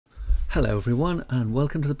Hello everyone and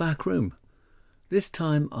welcome to the back room. This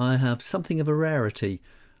time I have something of a rarity,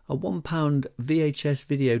 a £1 VHS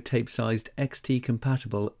videotape sized XT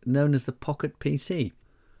compatible known as the Poqet PC.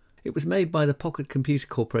 It was made by the Poqet Computer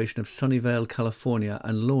Corporation of Sunnyvale, California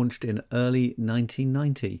and launched in early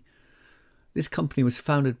 1990. This company was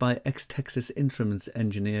founded by ex-Texas Instruments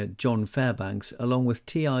engineer John Fairbanks along with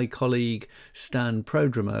TI colleague Stan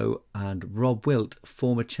Prodromou and Rob Wilt,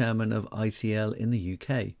 former chairman of ICL in the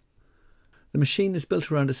UK. The machine is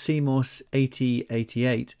built around a CMOS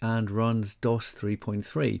 8088 and runs DOS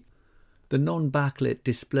 3.3. The non-backlit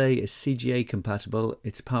display is CGA compatible,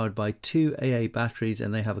 it's powered by two AA batteries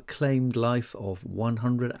and they have a claimed life of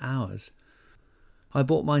 100 hours. I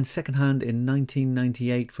bought mine second-hand in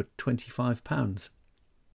 1998 for £25.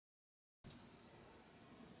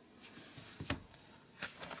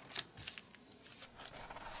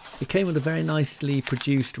 It came with a very nicely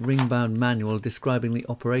produced ring-bound manual describing the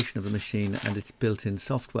operation of the machine and its built-in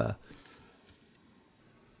software.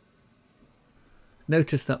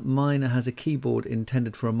 Notice that mine has a keyboard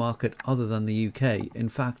intended for a market other than the UK. In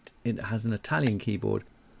fact, it has an Italian keyboard,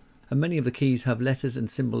 and many of the keys have letters and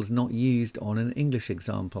symbols not used on an English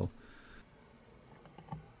example.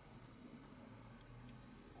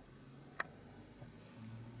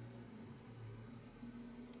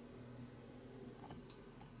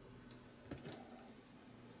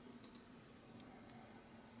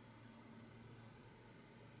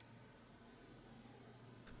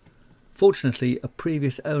 Fortunately, a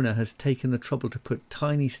previous owner has taken the trouble to put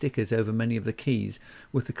tiny stickers over many of the keys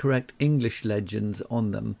with the correct English legends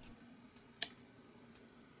on them.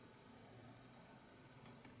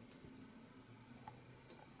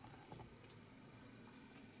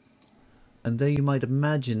 And though you might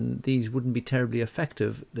imagine these wouldn't be terribly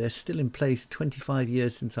effective, they're still in place 25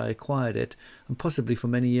 years since I acquired it and possibly for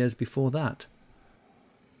many years before that.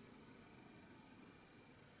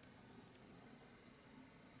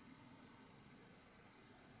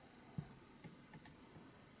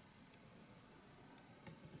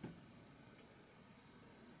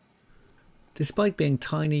 Despite being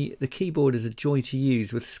tiny, the keyboard is a joy to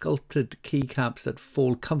use with sculpted keycaps that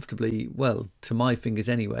fall comfortably, well, to my fingers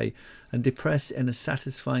anyway, and depress in a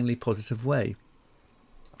satisfyingly positive way.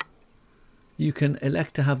 You can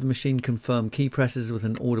elect to have the machine confirm key presses with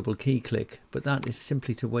an audible key click, but that is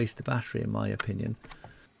simply to waste the battery in my opinion.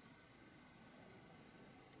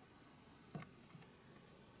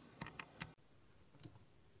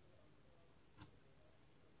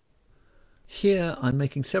 Here I'm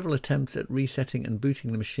making several attempts at resetting and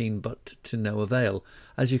booting the machine, but to no avail.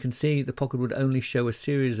 As you can see, the Poqet would only show a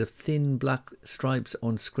series of thin black stripes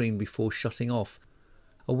on screen before shutting off,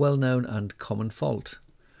 a well-known and common fault.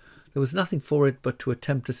 There was nothing for it but to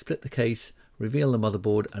attempt to split the case, reveal the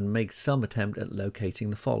motherboard and make some attempt at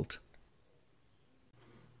locating the fault.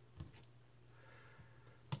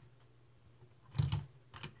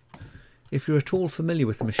 If you're at all familiar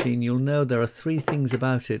with the machine, you'll know there are three things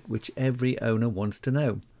about it which every owner wants to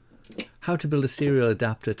know. How to build a serial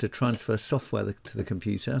adapter to transfer software to the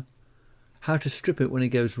computer, how to strip it when it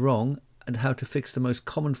goes wrong, and how to fix the most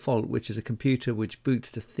common fault, which is a computer which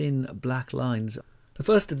boots to thin black lines. The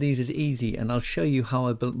first of these is easy, and I'll show you how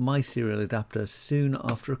I built my serial adapter soon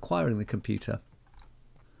after acquiring the computer.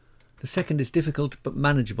 The second is difficult but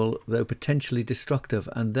manageable, though potentially destructive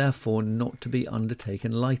and therefore not to be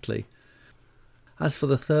undertaken lightly. As for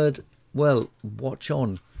the third, well, watch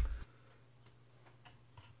on.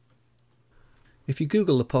 If you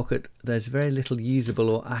Google the Poqet, there's very little usable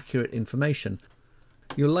or accurate information.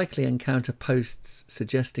 You'll likely encounter posts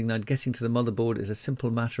suggesting that getting to the motherboard is a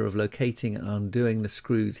simple matter of locating and undoing the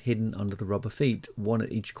screws hidden under the rubber feet, one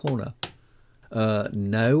at each corner.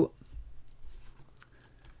 No.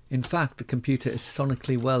 In fact, the computer is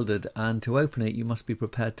sonically welded, and to open it you must be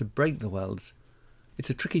prepared to break the welds. It's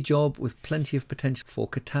a tricky job with plenty of potential for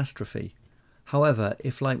catastrophe. However,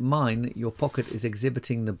 if like mine, your Poqet is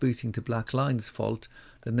exhibiting the booting to black lines fault,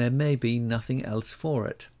 then there may be nothing else for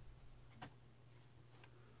it.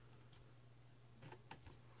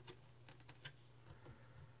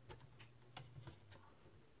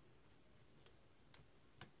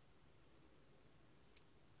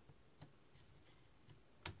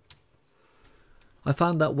 I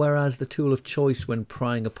found that whereas the tool of choice when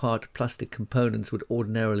prying apart plastic components would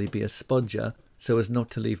ordinarily be a spudger, so as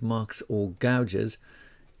not to leave marks or gouges,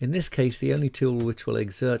 in this case the only tool which will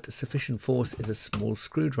exert sufficient force is a small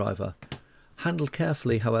screwdriver. Handled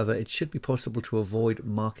carefully, however, it should be possible to avoid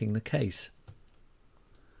marking the case.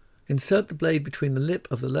 Insert the blade between the lip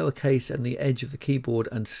of the lower case and the edge of the keyboard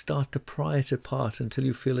and start to pry it apart until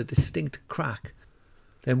you feel a distinct crack.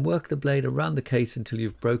 Then work the blade around the case until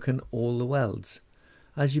you've broken all the welds.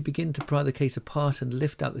 As you begin to pry the case apart and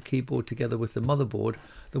lift out the keyboard together with the motherboard,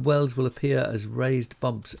 the welds will appear as raised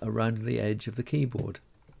bumps around the edge of the keyboard.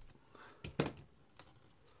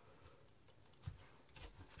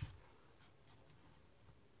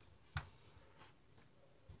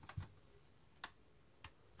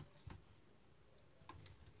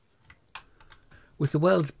 With the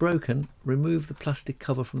welds broken, remove the plastic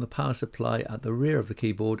cover from the power supply at the rear of the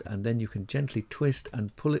keyboard, and then you can gently twist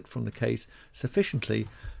and pull it from the case sufficiently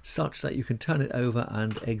such that you can turn it over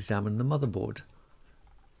and examine the motherboard.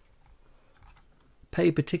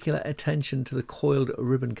 Pay particular attention to the coiled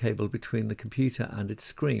ribbon cable between the computer and its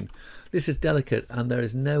screen. This is delicate and there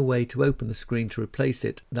is no way to open the screen to replace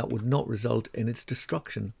it that would not result in its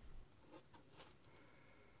destruction.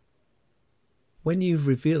 When you've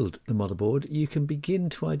revealed the motherboard, you can begin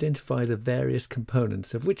to identify the various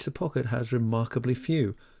components, of which the Poqet has remarkably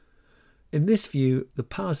few. In this view, the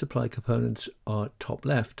power supply components are top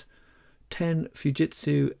left. 10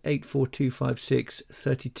 Fujitsu 84256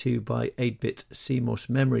 32 by 8-bit CMOS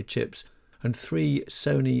memory chips and 3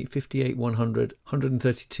 Sony 58100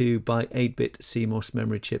 132 by 8-bit CMOS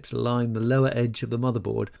memory chips line the lower edge of the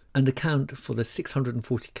motherboard and account for the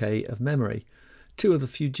 640K of memory. 2 of the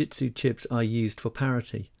Fujitsu chips are used for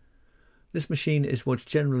parity. This machine is what's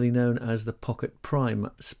generally known as the Poqet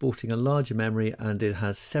Prime, sporting a larger memory, and it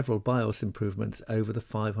has several BIOS improvements over the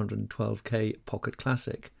 512K Poqet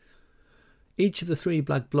Classic. Each of the 3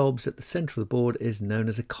 black blobs at the centre of the board is known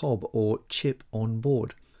as a cob or chip on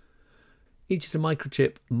board. Each is a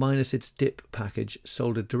microchip minus its dip package,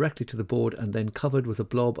 soldered directly to the board and then covered with a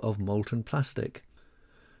blob of molten plastic.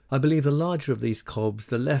 I believe the larger of these cobs,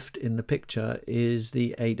 the left in the picture, is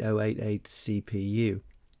the 8088 CPU.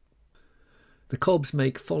 The cobs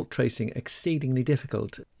make fault tracing exceedingly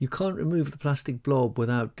difficult. You can't remove the plastic blob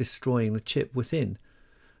without destroying the chip within.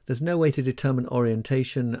 There's no way to determine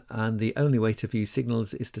orientation, and the only way to view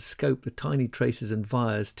signals is to scope the tiny traces and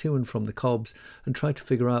wires to and from the cobs and try to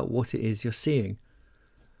figure out what it is you're seeing.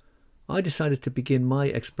 I decided to begin my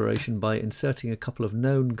exploration by inserting a couple of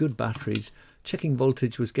known good batteries, checking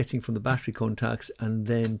voltage was getting from the battery contacts, and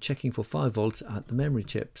then checking for 5 volts at the memory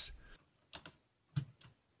chips.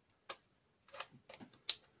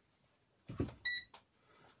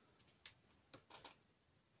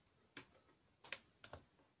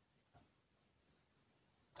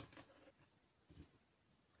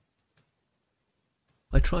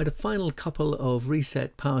 I tried a final couple of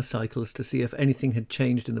reset power cycles to see if anything had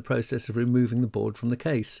changed in the process of removing the board from the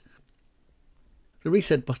case. The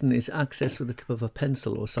reset button is accessed with the tip of a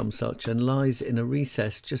pencil or some such and lies in a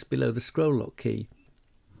recess just below the scroll lock key.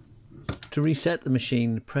 To reset the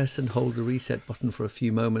machine, press and hold the reset button for a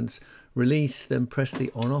few moments, release, then press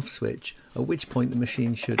the on-off switch, at which point the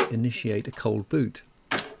machine should initiate a cold boot.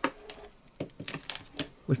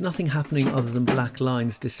 With nothing happening other than black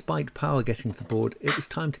lines despite power getting to the board, it was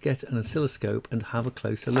time to get an oscilloscope and have a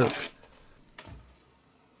closer look.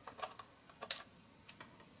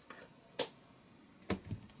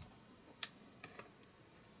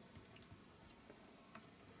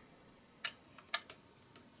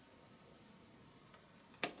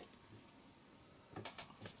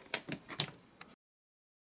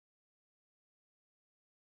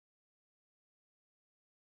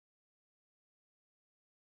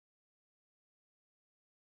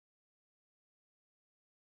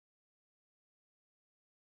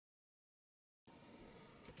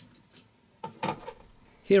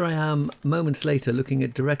 Here I am moments later looking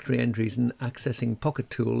at directory entries and accessing Poqet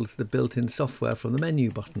Tools, the built-in software, from the menu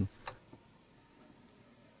button.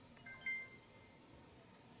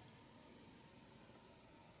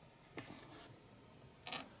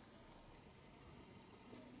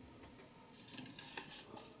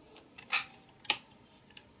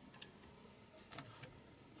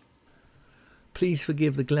 Please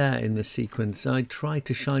forgive the glare in this sequence. I tried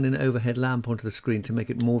to shine an overhead lamp onto the screen to make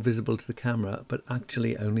it more visible to the camera, but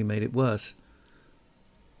actually only made it worse.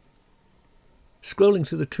 Scrolling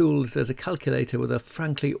through the tools, there's a calculator with a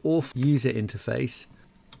frankly awful user interface,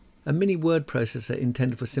 a mini word processor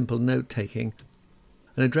intended for simple note-taking,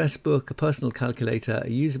 an address book, a personal calculator, a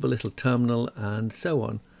usable little terminal, and so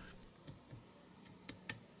on.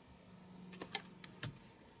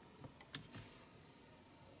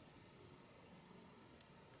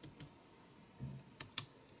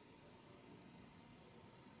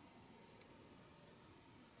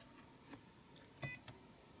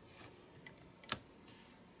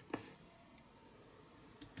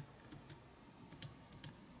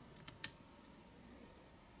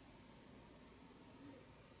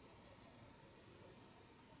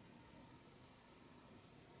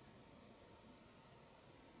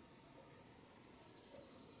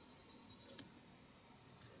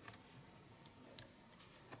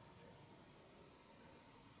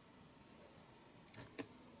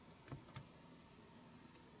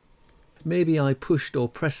 Maybe I pushed or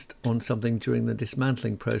pressed on something during the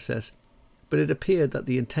dismantling process, but it appeared that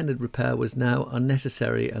the intended repair was now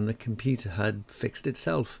unnecessary and the computer had fixed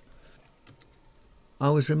itself. I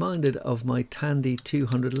was reminded of my Tandy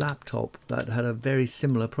 200 laptop that had a very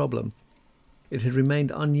similar problem. It had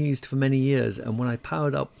remained unused for many years, and when I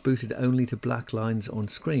powered up, booted only to black lines on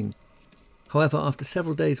screen. However, after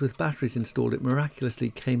several days with batteries installed, it miraculously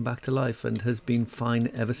came back to life and has been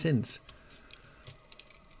fine ever since.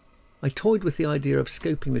 I toyed with the idea of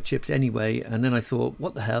scoping the chips anyway, and then I thought,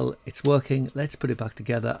 what the hell, it's working, let's put it back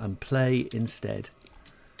together and play instead.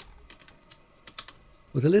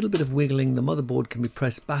 With a little bit of wiggling, the motherboard can be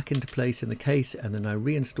pressed back into place in the case, and then I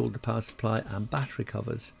reinstalled the power supply and battery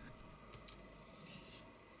covers.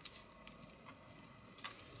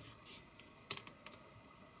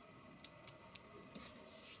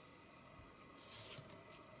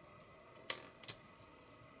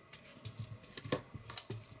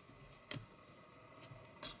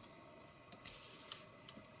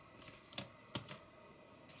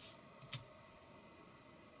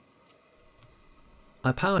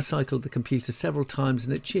 I power cycled the computer several times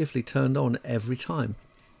and it cheerfully turned on every time.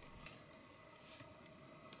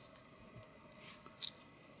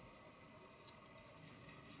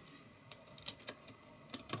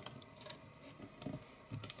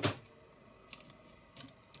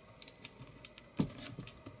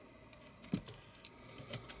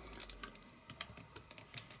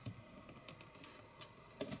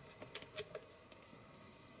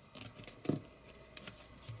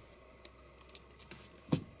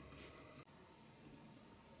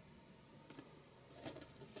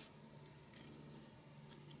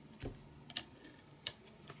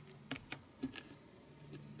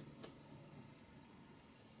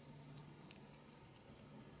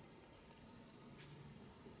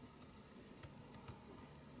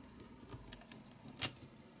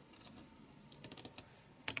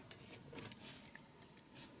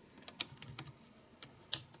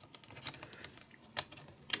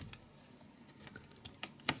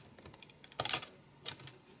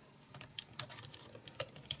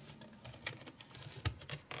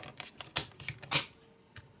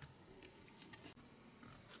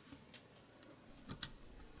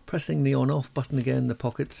 Pressing the on-off button again, the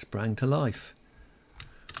Poqet sprang to life.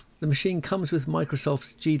 The machine comes with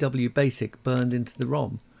Microsoft's GW Basic burned into the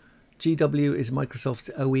ROM. GW is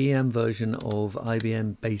Microsoft's OEM version of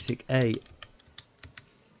IBM Basic A.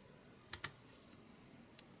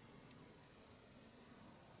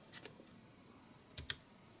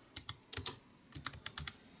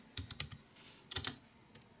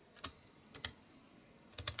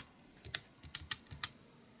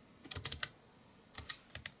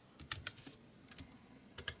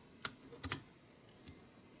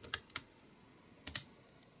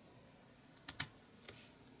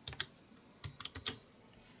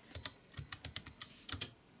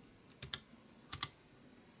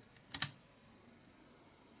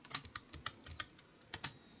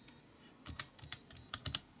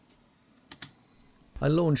 I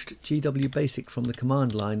launched GW Basic from the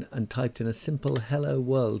command line and typed in a simple Hello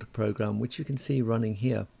World program, which you can see running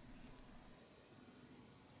here.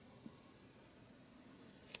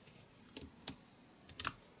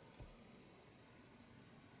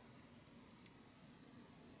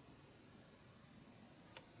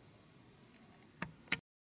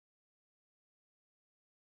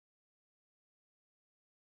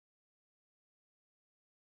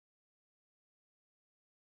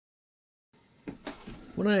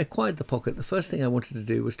 When I acquired the Poqet, the first thing I wanted to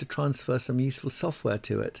do was to transfer some useful software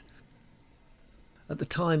to it. At the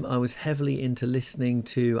time, I was heavily into listening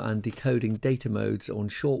to and decoding data modes on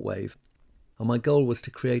shortwave, and my goal was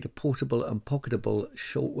to create a portable and pocketable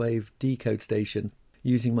shortwave decode station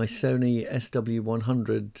using my Sony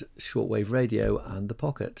SW100 shortwave radio and the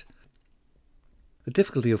Poqet. The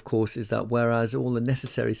difficulty, of course, is that whereas all the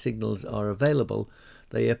necessary signals are available,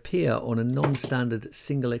 they appear on a non-standard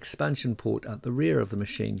single expansion port at the rear of the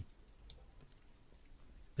machine.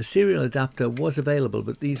 A serial adapter was available,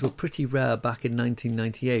 but these were pretty rare back in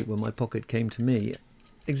 1998 when my Poqet came to me.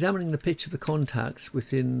 Examining the pitch of the contacts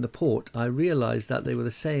within the port, I realised that they were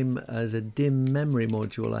the same as a DIMM memory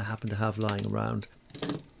module I happened to have lying around.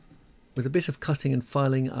 With a bit of cutting and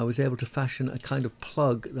filing, I was able to fashion a kind of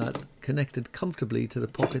plug that connected comfortably to the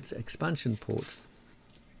Poqet's expansion port.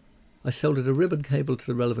 I soldered a ribbon cable to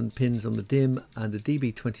the relevant pins on the DIMM and a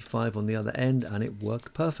DB25 on the other end, and it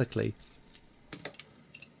worked perfectly.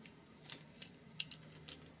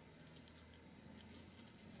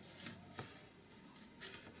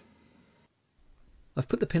 I've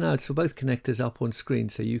put the pinouts for both connectors up on screen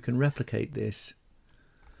so you can replicate this.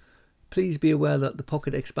 Please be aware that the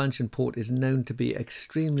Poqet expansion port is known to be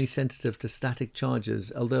extremely sensitive to static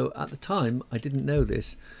charges, although at the time I didn't know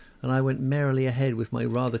this, and I went merrily ahead with my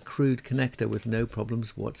rather crude connector with no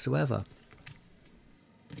problems whatsoever.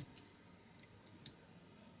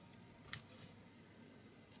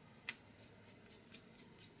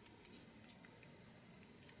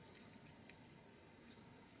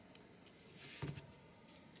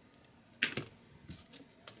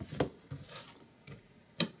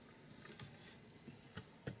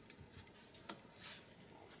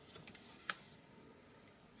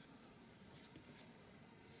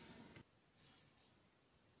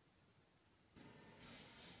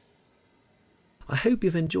 I hope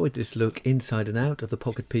you've enjoyed this look inside and out of the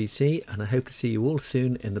Poqet PC, and I hope to see you all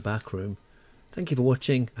soon in the back room. Thank you for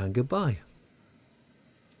watching, and goodbye.